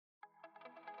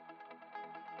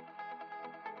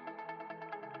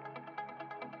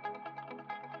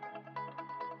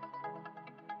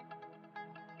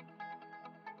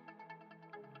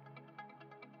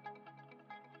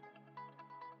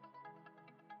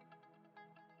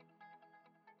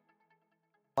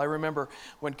I remember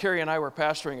when Carrie and I were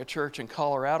pastoring a church in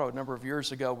Colorado a number of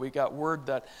years ago, we got word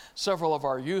that several of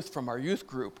our youth from our youth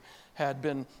group had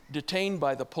been detained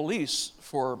by the police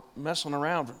for messing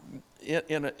around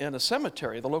in a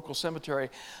cemetery, the local cemetery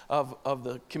of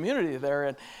the community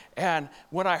there. And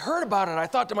when I heard about it, I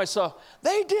thought to myself,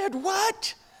 they did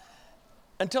what?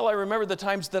 Until I remembered the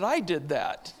times that I did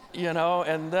that,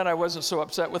 and then I wasn't so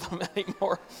upset with them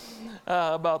anymore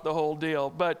about the whole deal.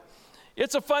 But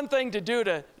it's a fun thing to do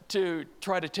to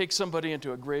try to take somebody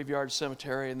into a graveyard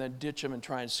cemetery and then ditch them and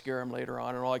try and scare them later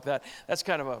on and all like that. That's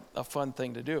kind of a fun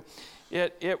thing to do.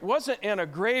 It wasn't in a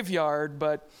graveyard,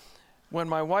 but when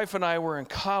my wife and I were in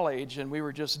college and we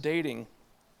were just dating,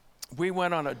 we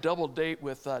went on a double date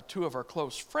with two of our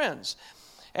close friends.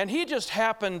 And he just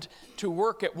happened to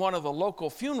work at one of the local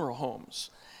funeral homes.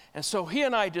 And so he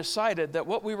and I decided that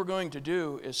what we were going to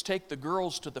do is take the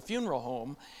girls to the funeral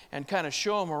home and kind of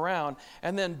show them around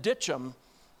and then ditch them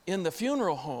in the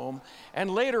funeral home and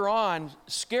later on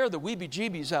scare the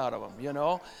weebie-jeebies out of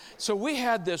them, So we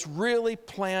had this really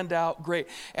planned out great.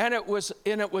 And it was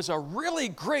a really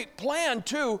great plan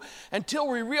too, until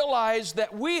we realized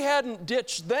that we hadn't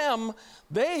ditched them,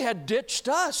 they had ditched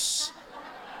us.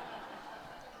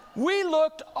 We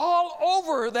looked all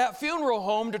over that funeral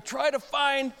home to try to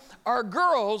find our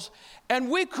girls, and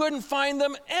we couldn't find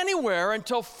them anywhere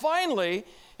until finally,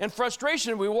 in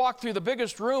frustration, we walked through the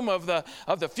biggest room of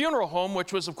the funeral home,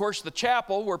 which was, of course, the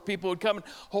chapel where people would come and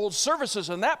hold services.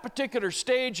 And that particular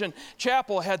stage and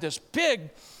chapel had this big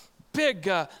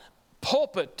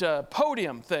pulpit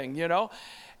podium thing,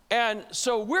 And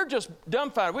so we're just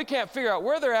dumbfounded. We can't figure out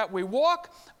where they're at. We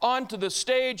walk onto the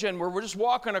stage, and we're just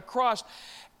walking across.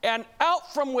 And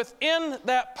out from within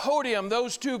that podium,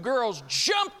 those two girls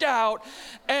jumped out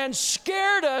and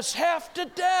scared us half to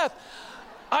death.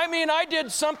 I mean, I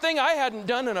did something I hadn't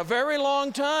done in a very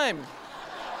long time.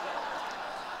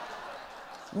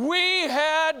 We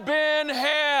had been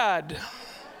had.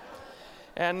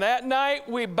 And that night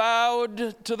we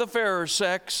bowed to the fairer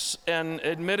sex and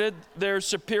admitted their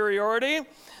superiority.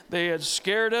 They had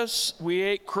scared us. We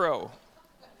ate crow.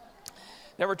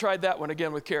 Never tried that one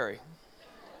again with Carrie.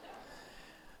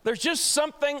 There's just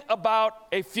something about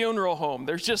a funeral home.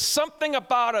 There's just something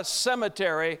about a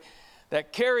cemetery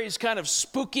that carries kind of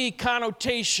spooky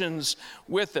connotations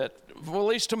with it, well, at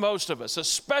least to most of us,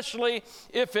 especially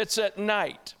if it's at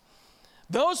night.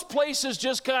 Those places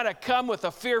just kind of come with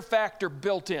a fear factor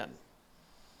built in.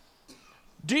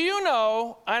 Do you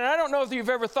know, and I don't know if you've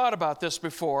ever thought about this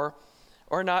before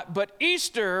or not, but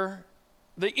Easter,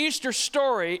 the Easter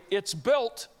story, it's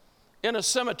built in a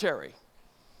cemetery.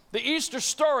 The Easter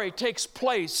story takes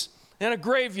place in a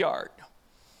graveyard,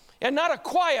 and not a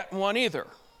quiet one either.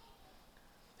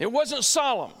 It wasn't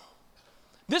solemn.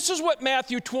 This is what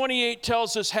Matthew 28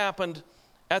 tells us happened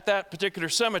at that particular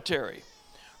cemetery.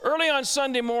 Early on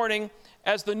Sunday morning,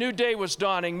 as the new day was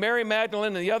dawning, Mary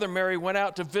Magdalene and the other Mary went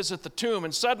out to visit the tomb,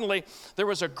 and suddenly there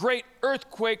was a great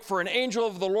earthquake, for an angel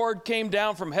of the Lord came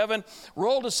down from heaven,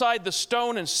 rolled aside the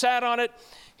stone, and sat on it.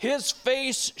 His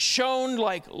face shone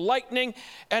like lightning,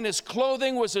 and his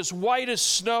clothing was as white as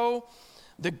snow.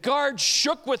 The guards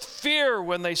shook with fear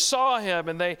when they saw him,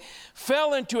 and they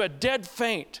fell into a dead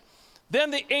faint. Then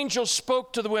the angel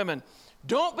spoke to the women.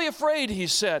 "Don't be afraid," he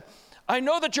said. "I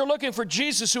know that you're looking for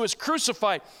Jesus who is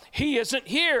crucified. He isn't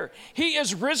here. He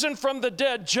is risen from the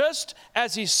dead, just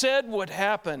as he said would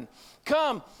happen.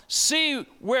 Come, see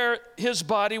where his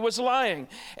body was lying.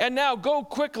 And now go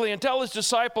quickly and tell his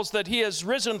disciples that he has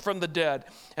risen from the dead,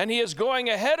 and he is going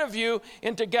ahead of you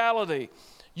into Galilee.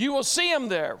 You will see him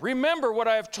there. Remember what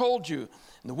I have told you."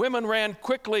 And the women ran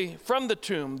quickly from the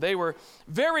tomb. They were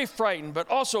very frightened, but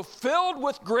also filled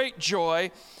with great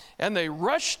joy, and they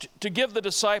rushed to give the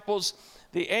disciples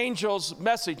the angel's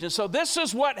message. And so this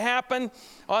is what happened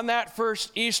on that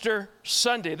first Easter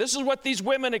Sunday. This is what these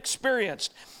women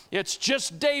experienced. It's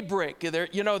just daybreak.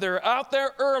 They're out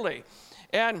there early.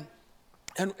 And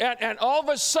all of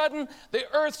a sudden, the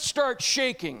earth starts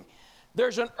shaking.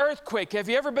 There's an earthquake. Have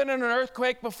you ever been in an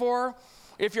earthquake before?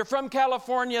 If you're from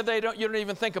California, you don't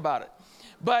even think about it.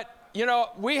 But,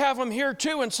 we have them here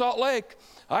too in Salt Lake.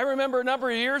 I remember a number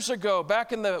of years ago,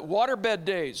 back in the waterbed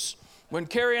days, when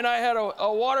Carrie and I had a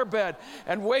waterbed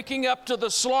and waking up to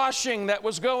the sloshing that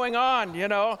was going on,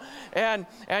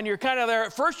 and you're kind of there.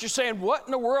 At first you're saying, what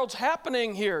in the world's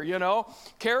happening here,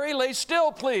 Carrie, lay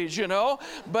still, please,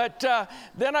 But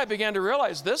then I began to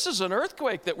realize this is an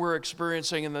earthquake that we're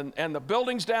experiencing, and the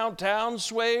buildings downtown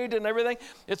swayed and everything.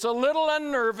 It's a little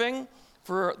unnerving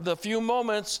for the few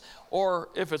moments, or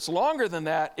if it's longer than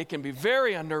that, it can be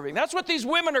very unnerving. That's what these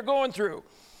women are going through.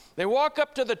 They walk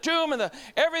up to the tomb and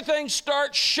everything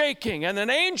starts shaking. And an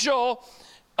angel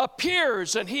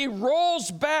appears and he rolls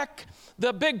back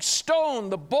the big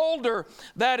stone, the boulder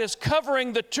that is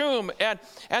covering the tomb.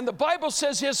 And the Bible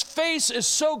says his face is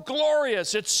so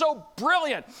glorious. It's so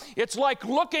brilliant. It's like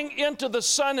looking into the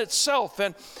sun itself.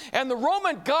 And the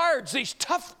Roman guards, these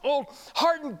tough old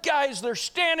hardened guys, they're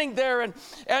standing there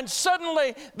and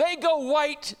suddenly they go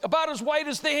white, about as white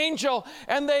as the angel,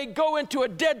 and they go into a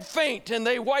dead faint and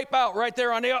they wipe out right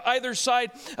there on either side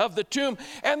of the tomb.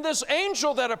 And this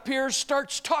angel that appears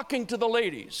starts talking to the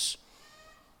ladies.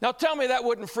 Now tell me that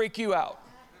wouldn't freak you out.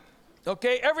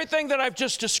 Okay, everything that I've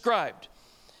just described.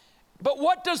 But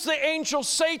what does the angel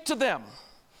say to them?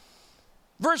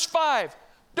 Verse 5,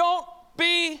 don't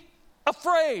be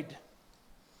afraid.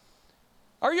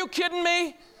 Are you kidding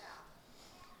me?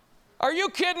 Are you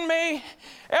kidding me?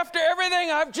 After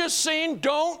everything I've just seen,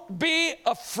 don't be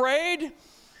afraid.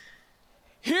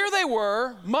 Here they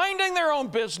were, minding their own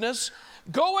business,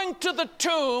 going to the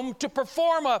tomb to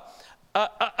perform a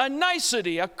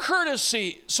nicety, a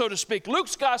courtesy, so to speak.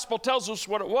 Luke's gospel tells us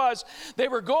what it was. They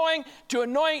were going to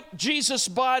anoint Jesus'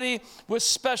 body with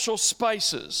special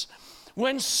spices.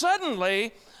 When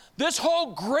suddenly, this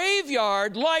whole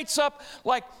graveyard lights up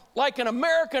like an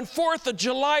American 4th of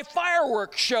July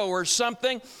fireworks show or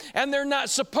something, and they're not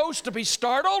supposed to be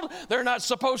startled. They're not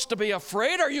supposed to be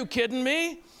afraid. Are you kidding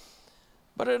me?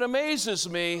 But it amazes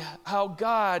me how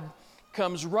God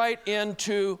comes right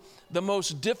into the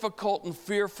most difficult and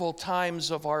fearful times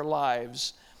of our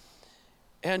lives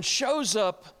and shows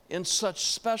up in such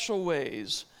special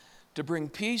ways to bring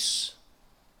peace,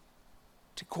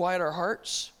 to quiet our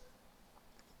hearts,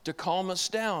 to calm us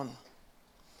down.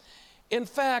 In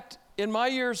fact, in my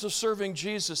years of serving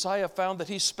Jesus, I have found that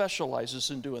he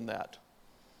specializes in doing that.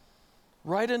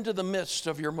 Right into the midst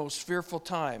of your most fearful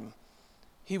time,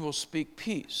 he will speak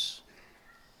peace.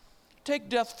 Take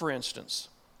death, for instance.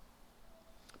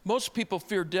 Most people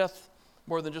fear death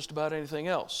more than just about anything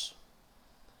else.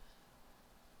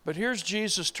 But here's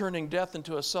Jesus turning death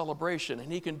into a celebration,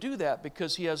 and he can do that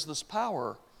because he has this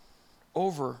power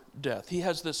over death. He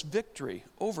has this victory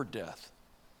over death.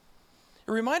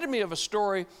 It reminded me of a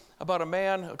story about a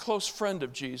man, a close friend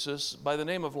of Jesus, by the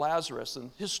name of Lazarus,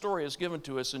 and his story is given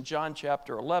to us in John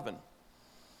chapter 11.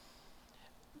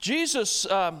 Jesus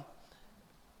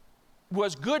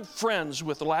was good friends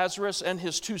with Lazarus and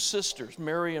his two sisters,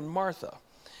 Mary and Martha.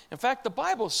 In fact, the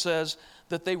Bible says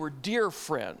that they were dear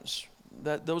friends.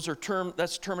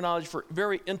 That's terminology for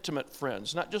very intimate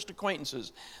friends, not just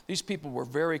acquaintances. These people were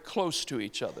very close to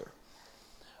each other.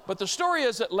 But the story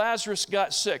is that Lazarus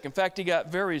got sick. In fact, he got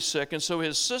very sick, and so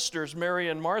his sisters, Mary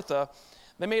and Martha,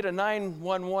 they made a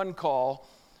 911 call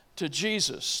to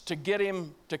Jesus to get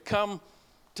him to come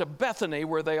to Bethany,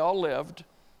 where they all lived.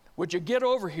 Would you get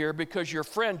over here because your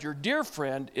friend, your dear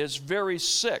friend, is very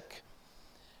sick?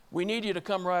 We need you to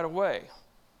come right away.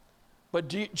 But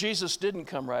Jesus didn't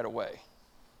come right away.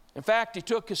 In fact, he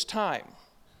took his time.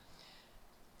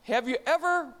 Have you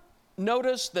ever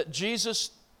noticed that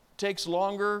Jesus takes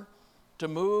longer to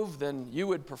move than you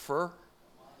would prefer?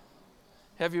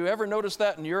 Have you ever noticed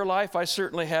that in your life? I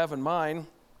certainly have in mine.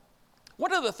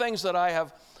 One of the things that I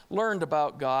have learned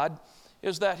about God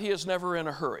is that he is never in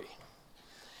a hurry.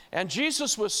 And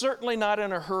Jesus was certainly not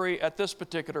in a hurry at this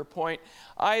particular point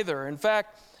either. In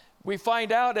fact, we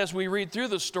find out as we read through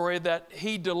the story that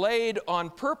he delayed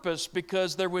on purpose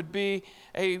because there would be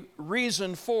a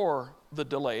reason for the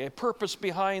delay, a purpose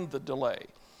behind the delay.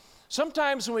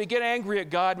 Sometimes when we get angry at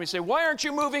God and we say, why aren't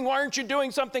you moving? Why aren't you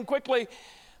doing something quickly?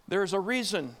 There's a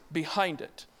reason behind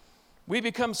it. We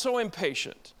become so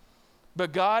impatient.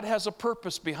 But God has a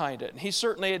purpose behind it. And he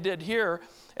certainly did here.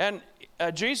 And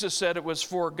Jesus said it was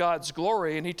for God's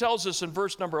glory. And he tells us in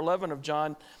verse number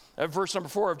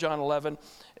 4 of John 11,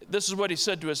 this is what he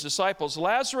said to his disciples.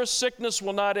 Lazarus' sickness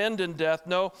will not end in death.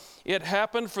 No, it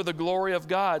happened for the glory of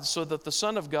God, so that the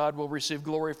Son of God will receive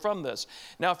glory from this.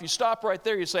 Now, if you stop right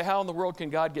there, you say, how in the world can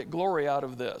God get glory out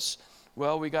of this?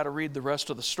 Well, we got to read the rest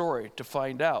of the story to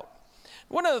find out.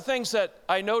 One of the things that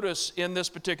I notice in this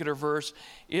particular verse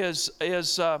is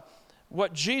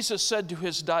what Jesus said to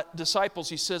his disciples.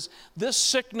 He says, this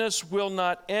sickness will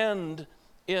not end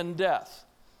in death.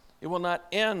 It will not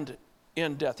end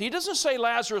in death. He doesn't say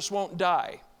Lazarus won't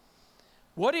die.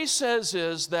 What he says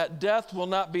is that death will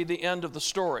not be the end of the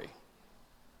story.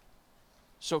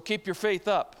 So keep your faith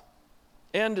up.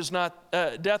 Death is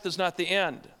not the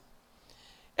end.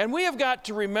 And we have got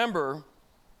to remember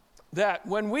that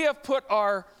when we have put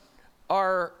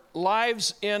our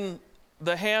lives in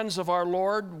the hands of our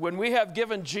Lord, when we have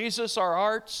given Jesus our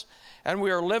hearts and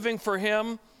we are living for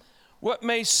him, What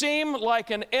may seem like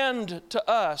an end to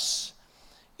us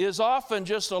is often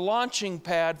just a launching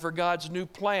pad for God's new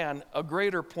plan, a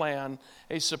greater plan,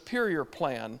 a superior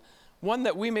plan, one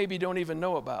that we maybe don't even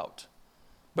know about.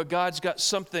 But God's got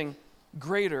something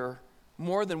greater,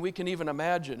 more than we can even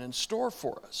imagine, in store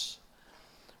for us.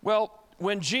 Well,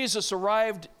 when Jesus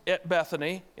arrived at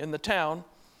Bethany in the town,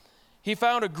 he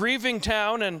found a grieving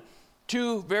town and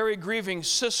two very grieving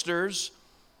sisters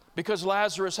because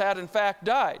Lazarus had in fact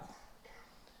died.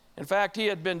 In fact, he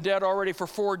had been dead already for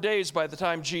 4 days by the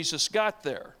time Jesus got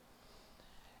there.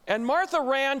 And Martha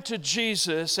ran to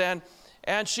Jesus and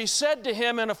she said to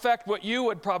him, in effect, what you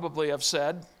would probably have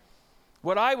said,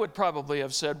 what I would probably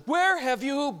have said, "Where have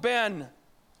you been?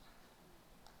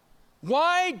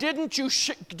 Why didn't you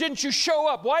show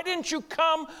up? Why didn't you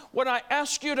come when I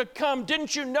asked you to come?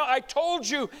 Didn't you know? I told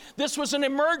you this was an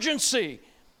emergency.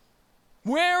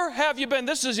 Where have you been?"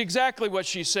 This is exactly what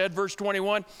she said, verse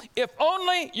 21. "If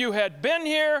only you had been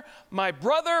here, my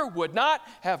brother would not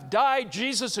have died."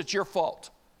 Jesus, it's your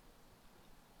fault.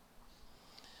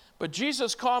 But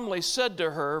Jesus calmly said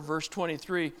to her, verse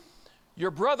 23,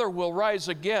 "Your brother will rise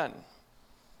again."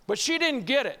 But she didn't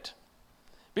get it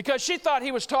because she thought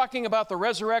he was talking about the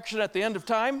resurrection at the end of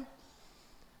time.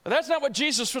 But that's not what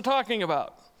Jesus was talking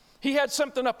about. He had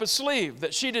something up his sleeve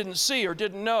that she didn't see or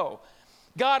didn't know.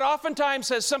 God oftentimes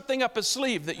has something up his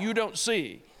sleeve that you don't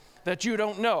see, that you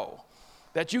don't know,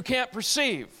 that you can't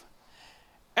perceive.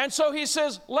 And so he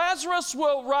says, "Lazarus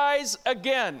will rise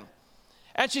again."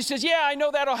 And she says, "Yeah, I know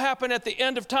that'll happen at the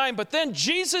end of time." But then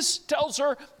Jesus tells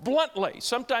her bluntly,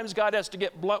 sometimes God has to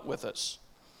get blunt with us.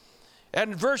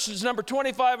 And in verses number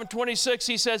 25 and 26,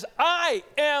 he says, "I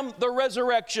am the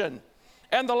resurrection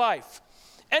and the life.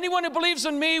 Anyone who believes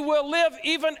in me will live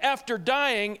even after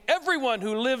dying. Everyone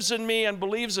who lives in me and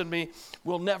believes in me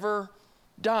will never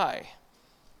die."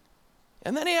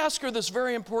 And then he asks her this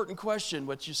very important question,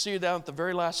 which you see down at the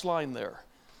very last line there.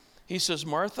 He says,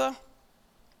 "Martha,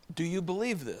 do you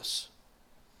believe this?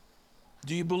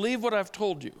 Do you believe what I've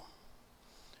told you?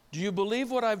 Do you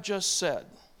believe what I've just said?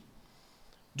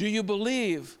 Do you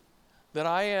believe that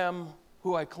I am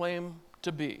who I claim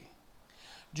to be?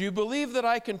 Do you believe that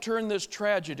I can turn this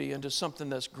tragedy into something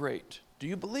that's great? Do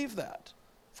you believe that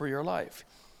for your life?"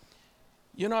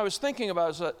 You know, I was thinking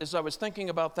about, as I was thinking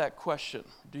about that question,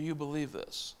 do you believe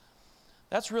this?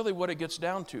 That's really what it gets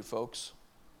down to, folks.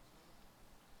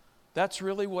 That's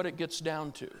really what it gets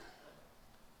down to.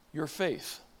 Your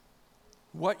faith.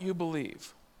 What you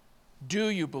believe. Do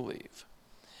you believe?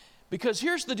 Because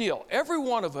here's the deal. Every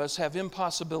one of us have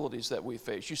impossibilities that we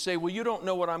face. You say, "Well, you don't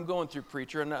know what I'm going through,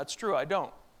 preacher." And that's true, I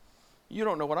don't. You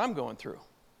don't know what I'm going through.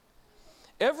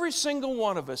 Every single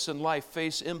one of us in life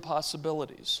face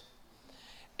impossibilities.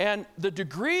 And the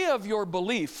degree of your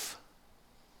belief,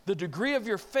 the degree of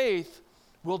your faith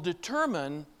will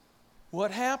determine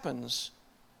what happens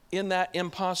in that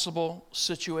impossible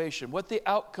situation, what the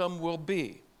outcome will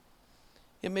be.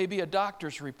 It may be a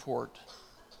doctor's report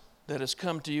that has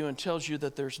come to you and tells you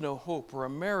that there's no hope, or a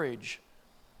marriage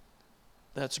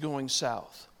that's going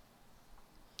south.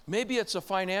 Maybe it's a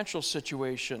financial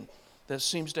situation that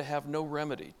seems to have no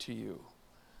remedy to you.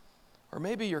 Or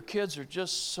maybe your kids are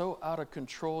just so out of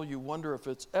control you wonder if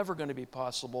it's ever going to be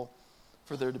possible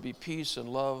for there to be peace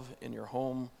and love in your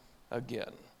home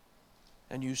again.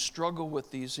 And you struggle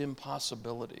with these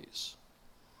impossibilities.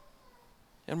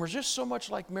 And we're just so much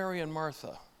like Mary and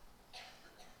Martha.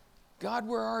 "God,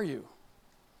 where are you?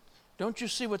 Don't you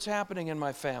see what's happening in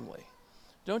my family?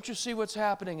 Don't you see what's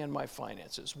happening in my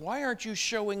finances? Why aren't you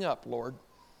showing up, Lord?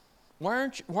 Why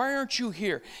aren't you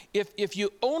here? If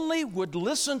you only would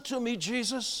listen to me,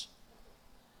 Jesus,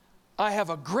 I have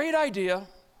a great idea.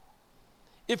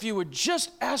 If you would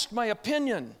just ask my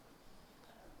opinion,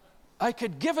 I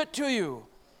could give it to you.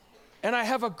 And I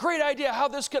have a great idea how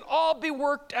this could all be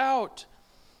worked out.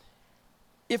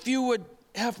 If you would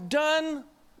have done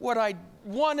what I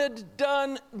wanted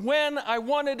done when I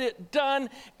wanted it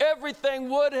done, everything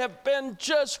would have been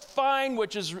just fine,"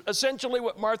 which is essentially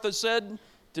what Martha said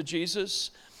to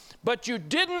Jesus. "But you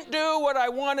didn't do what I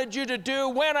wanted you to do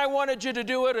when I wanted you to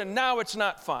do it, and now it's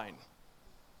not fine."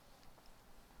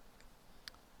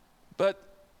 But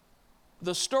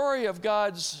the story of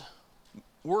God's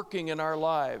working in our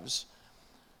lives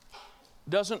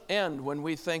doesn't end when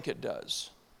we think it does.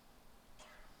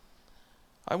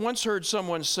 I once heard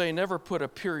someone say, "Never put a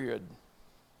period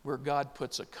where God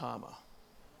puts a comma."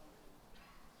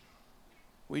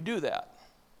 We do that.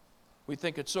 We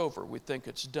think it's over. We think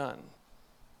it's done.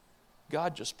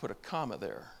 God just put a comma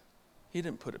there. He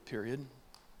didn't put a period.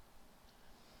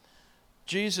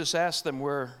 Jesus asked them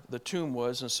where the tomb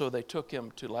was, and so they took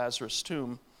him to Lazarus'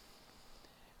 tomb.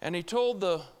 And he told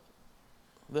the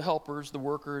helpers, the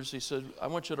workers, he said, I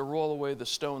want you to roll away the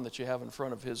stone that you have in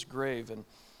front of his grave.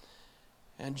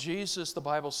 And Jesus, the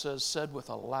Bible says, said with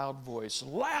a loud voice,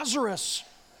 Lazarus,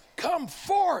 come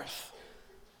forth.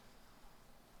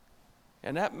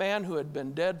 And that man who had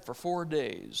been dead for 4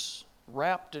 days,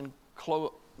 wrapped in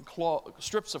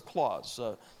strips of cloths,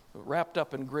 wrapped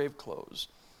up in grave clothes,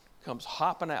 comes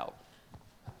hopping out.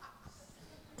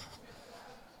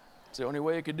 It's the only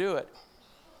way he could do it.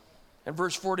 And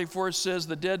verse 44 says,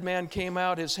 the dead man came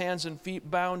out, his hands and feet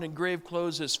bound in grave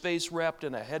clothes, his face wrapped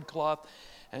in a headcloth.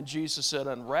 And Jesus said,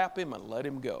 unwrap him and let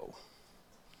him go.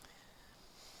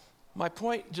 My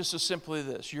point just is simply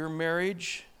this. Your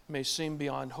marriage may seem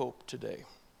beyond hope today.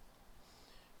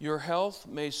 Your health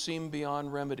may seem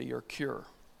beyond remedy or cure.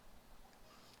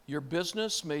 Your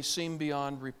business may seem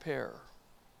beyond repair.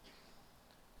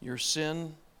 Your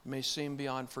sin may seem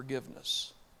beyond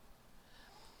forgiveness.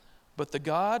 But the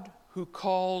God who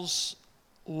calls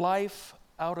life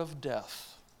out of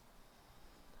death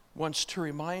wants to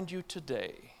remind you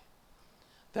today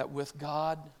that with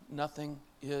God, nothing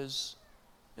is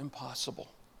impossible.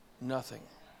 Nothing.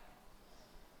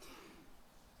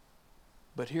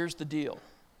 But here's the deal.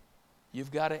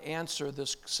 You've got to answer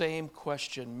this same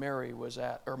question Martha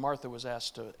was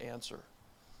asked to answer.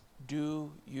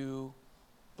 Do you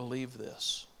believe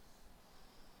this?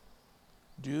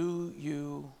 Do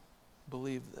you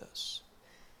believe this?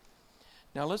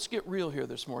 Now let's get real here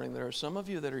this morning. There are some of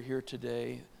you that are here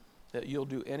today that you'll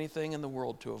do anything in the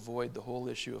world to avoid the whole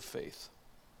issue of faith.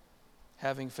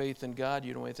 Having faith in God,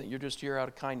 you don't anything. You're just here out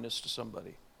of kindness to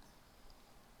somebody.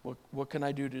 What can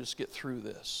I do to just get through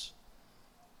this?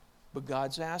 But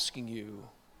God's asking you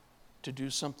to do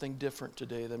something different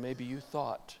today than maybe you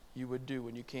thought you would do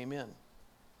when you came in.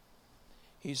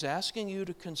 He's asking you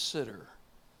to consider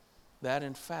that,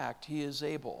 in fact, He is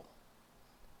able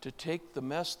to take the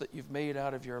mess that you've made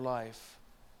out of your life,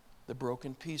 the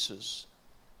broken pieces,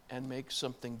 and make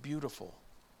something beautiful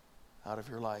out of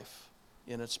your life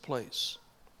in its place.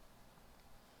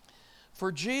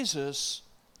 For Jesus,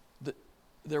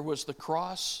 there was the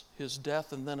cross, His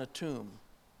death, and then a tomb.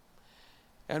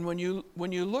 And when you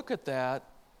look at that,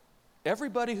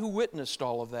 everybody who witnessed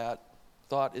all of that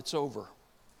thought it's over.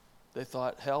 They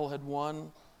thought hell had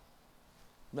won.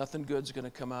 Nothing good's going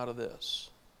to come out of this.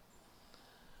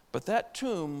 But that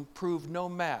tomb proved no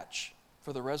match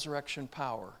for the resurrection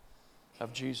power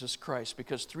of Jesus Christ,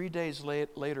 because 3 days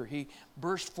later He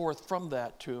burst forth from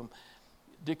that tomb,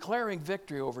 declaring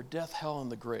victory over death, hell,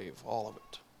 and the grave, all of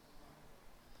it.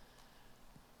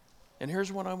 And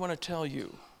here's what I want to tell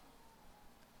you.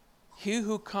 He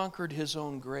who conquered his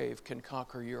own grave can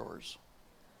conquer yours,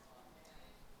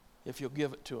 if you'll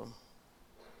give it to Him.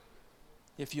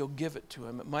 If you'll give it to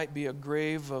Him. It might be a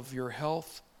grave of your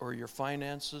health or your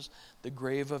finances, the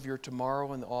grave of your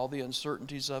tomorrow and all the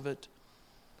uncertainties of it.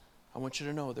 I want you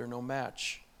to know they're no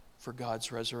match for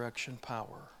God's resurrection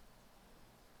power.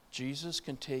 Jesus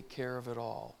can take care of it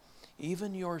all.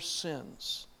 Even your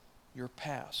sins, your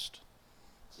past,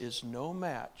 is no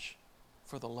match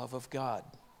for the love of God,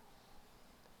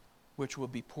 which will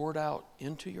be poured out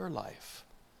into your life.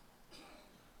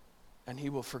 And He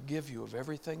will forgive you of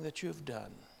everything that you have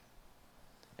done.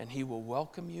 And He will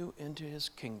welcome you into His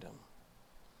kingdom.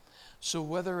 So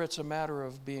whether it's a matter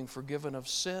of being forgiven of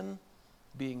sin,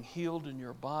 being healed in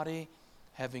your body,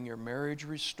 having your marriage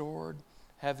restored,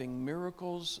 having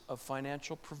miracles of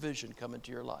financial provision come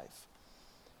into your life,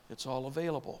 it's all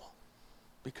available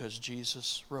because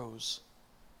Jesus rose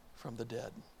from the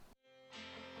dead.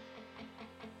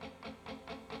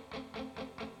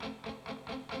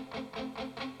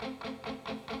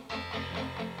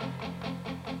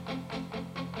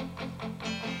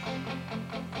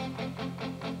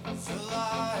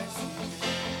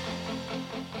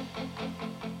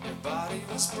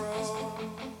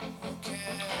 Broken,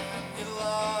 your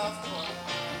love poured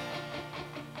out.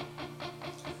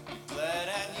 You bled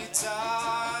and you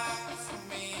died for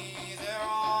me there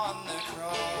on the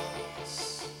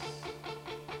cross.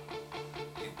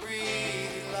 You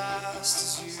breathed your last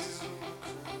as you were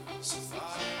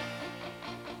crucified.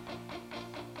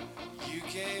 You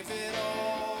gave it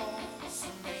all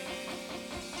for me.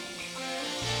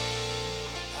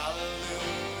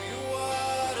 Hallelujah,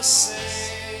 what a Savior.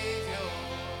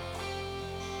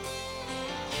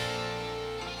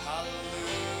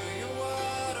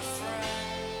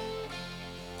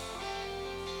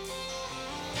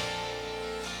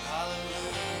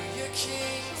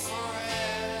 King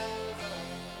forever.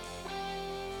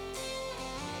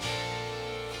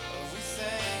 Oh, we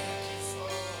thank you for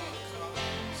the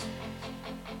cross.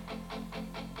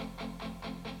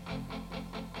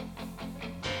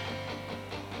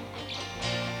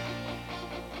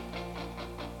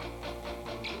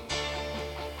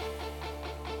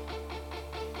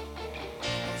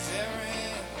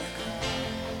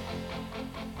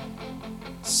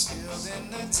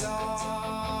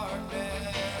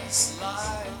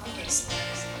 lifeless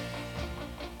lamb,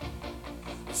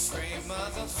 the frame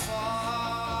of the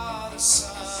Father,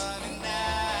 Son, and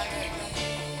agony,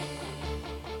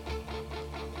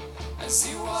 as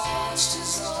he watched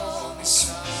his only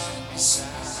Son be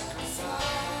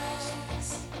sacrificed,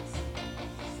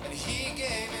 and he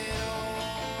gave it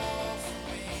all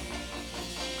for me.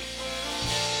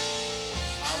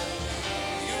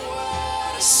 Hallelujah,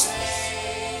 what a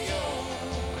Savior.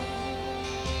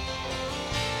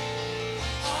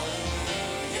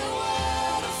 Hallelujah,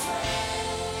 what a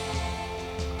friend.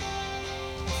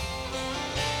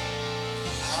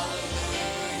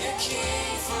 Hallelujah,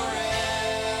 King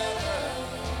forever.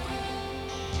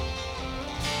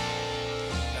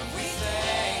 And we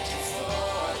thank you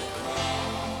for the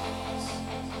cross.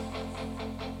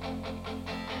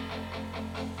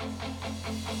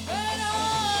 But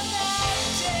on that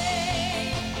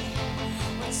day,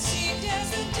 what seemed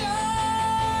as the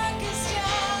darkest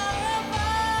hour of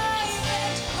my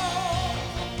left home,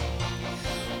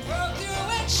 broke through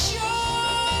and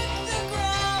shook the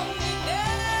ground, and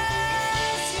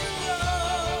as you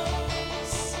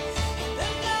rose, the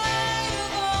light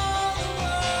of all the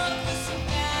world was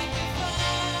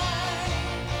magnified.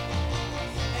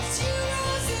 As you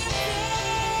rose in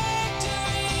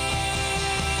victory,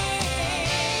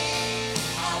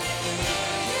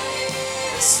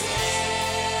 hallelujah, is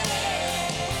finished.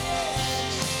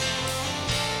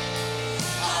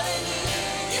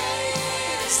 Hallelujah,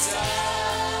 it is done.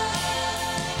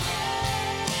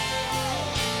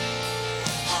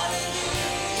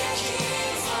 Hallelujah,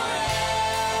 King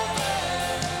forever.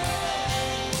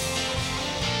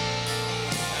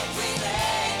 And we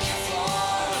thank you for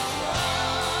the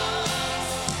cross.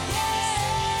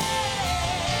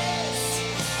 Yes.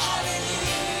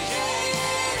 Hallelujah,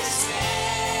 it is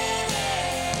finished.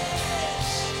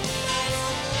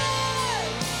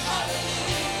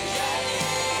 Hallelujah,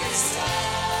 it is done.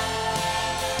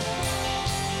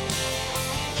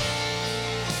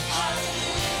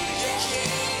 Hallelujah,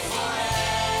 King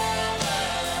forever.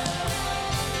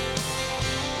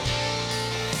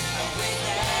 And we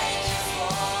thank you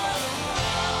for the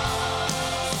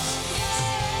cross. Yes.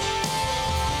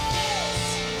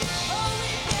 Oh,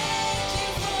 we thank you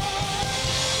for the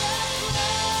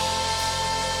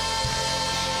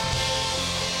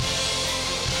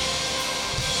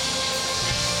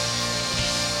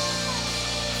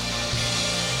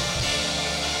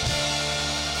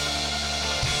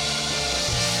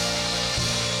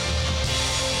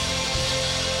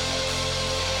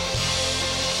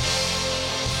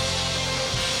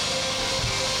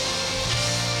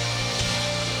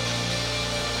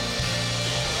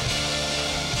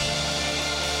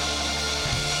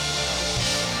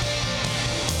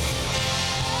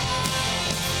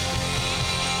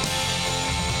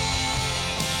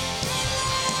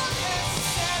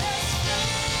set us free.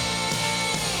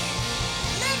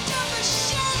 Lift up a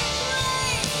shout of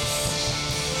praise.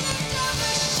 Lift up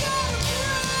a shout of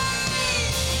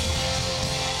praise.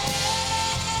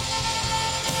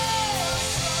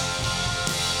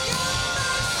 Your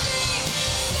mercy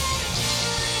set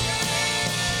us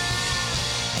free.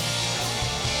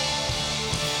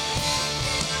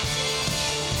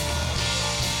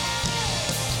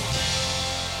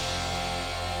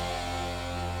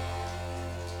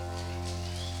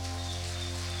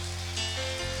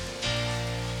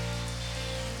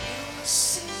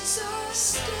 Sins are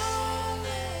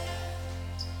scarlet.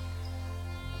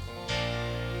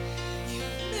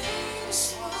 You've made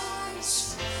us white as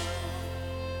snow.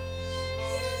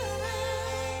 Yeah.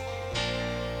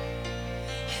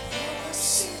 And your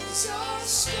sins are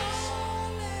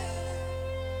scarlet.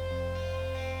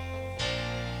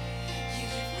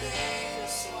 You've made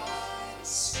us white as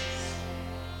snow.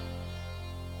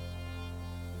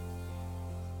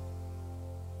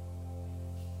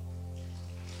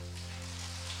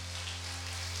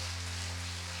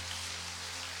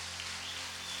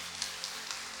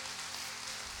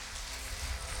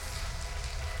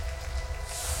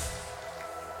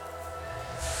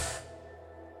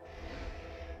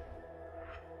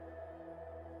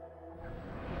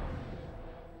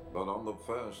 But on the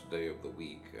first day of the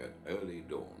week, at early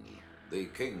dawn, they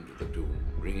came to the tomb,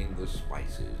 bringing the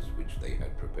spices which they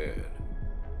had prepared.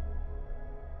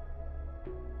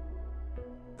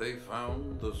 They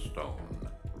found the stone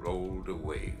rolled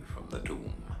away from the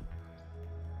tomb.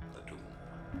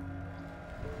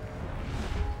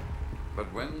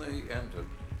 But when they entered,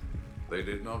 they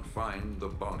did not find the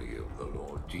body of the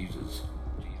Lord Jesus.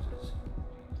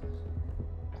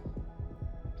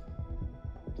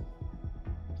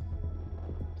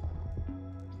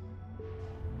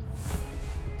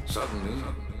 Suddenly,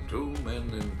 two men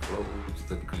in clothes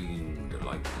that gleamed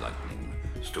like lightning,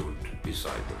 stood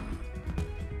beside them.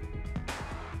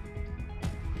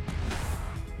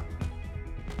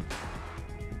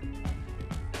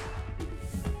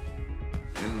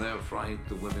 In their fright,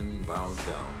 the women bowed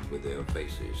down with their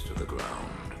faces to the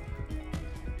ground.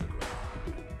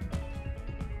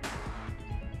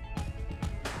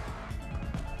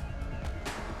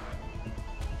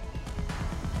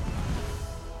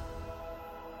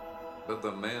 But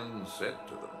the man said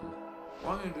to them,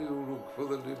 "Why do you look for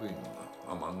the living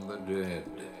among the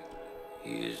dead?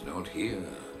 He is not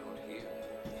here.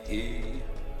 He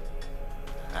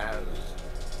has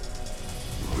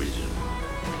risen.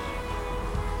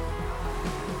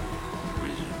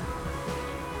 Risen.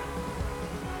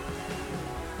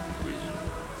 Risen.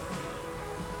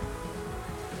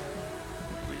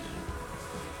 Risen."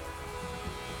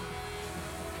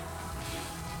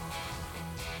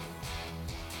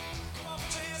 Come on,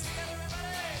 put your hands together,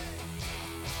 everybody.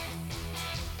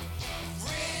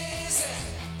 Risen,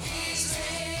 he's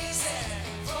risen,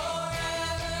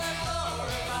 forever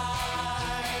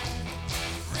glorified.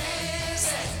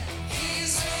 Risen, he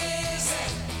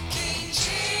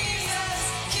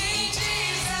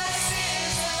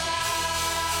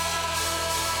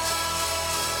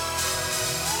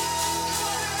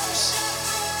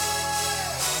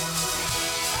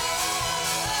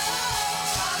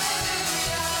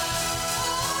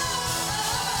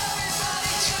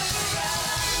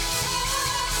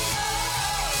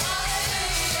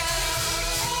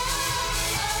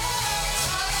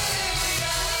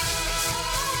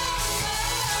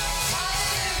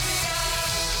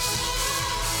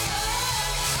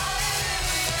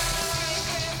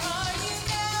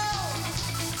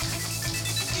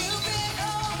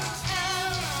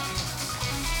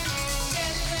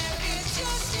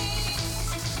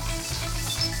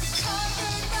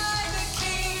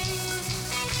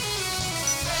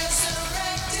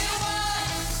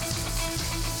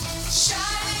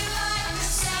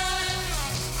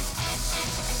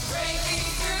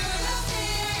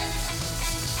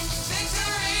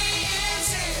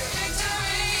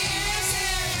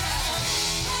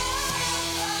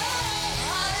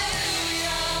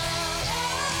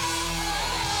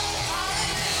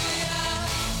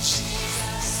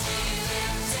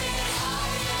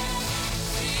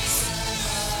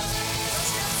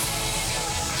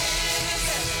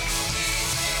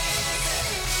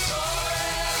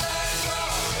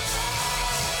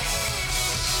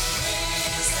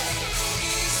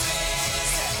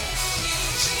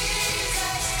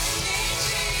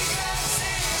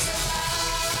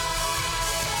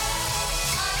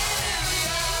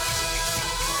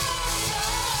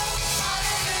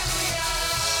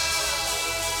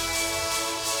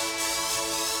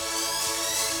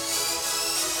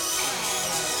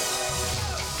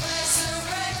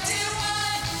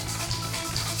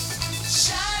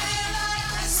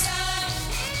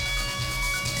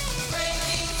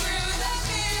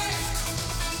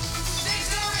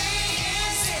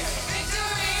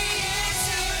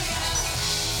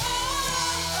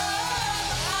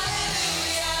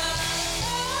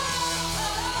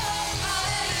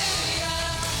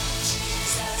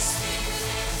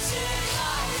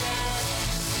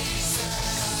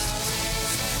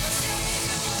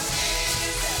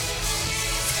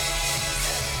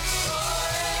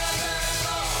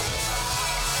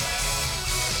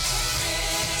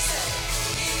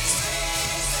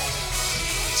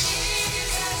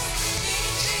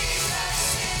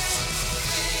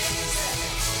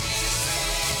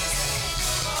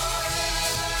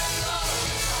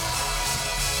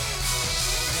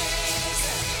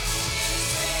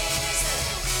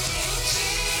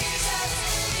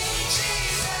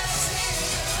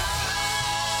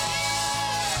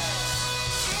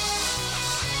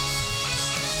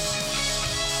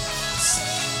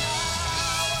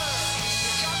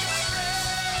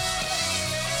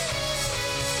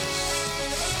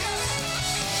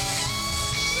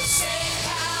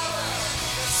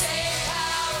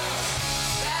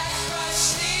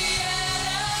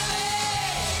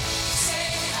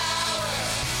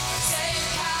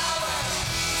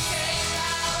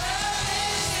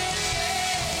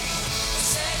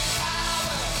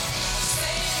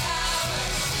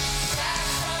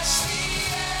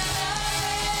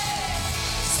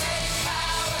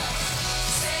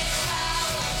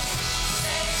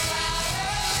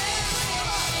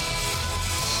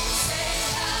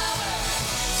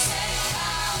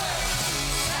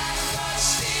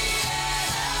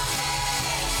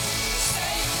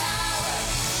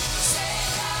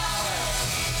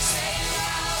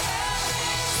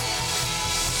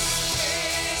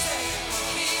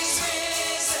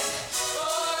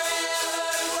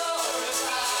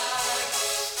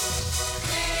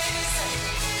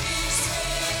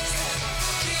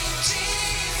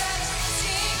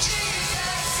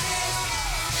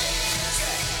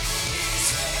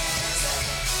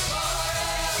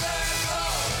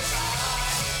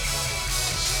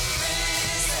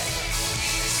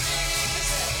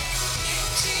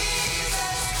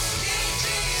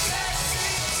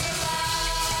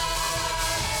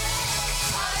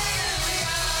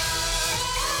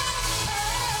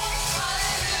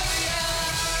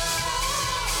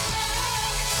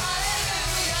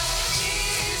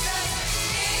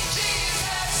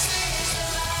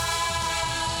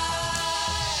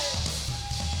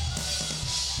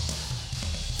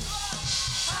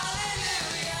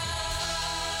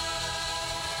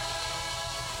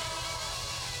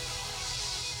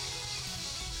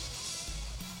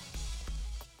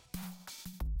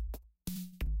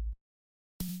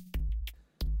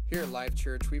Here at Life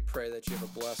Church, we pray that you have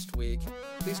a blessed week.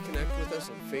 Please connect with us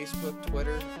on Facebook,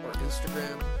 Twitter, or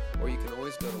Instagram, or you can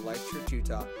always go to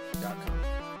lifechurchutah.com.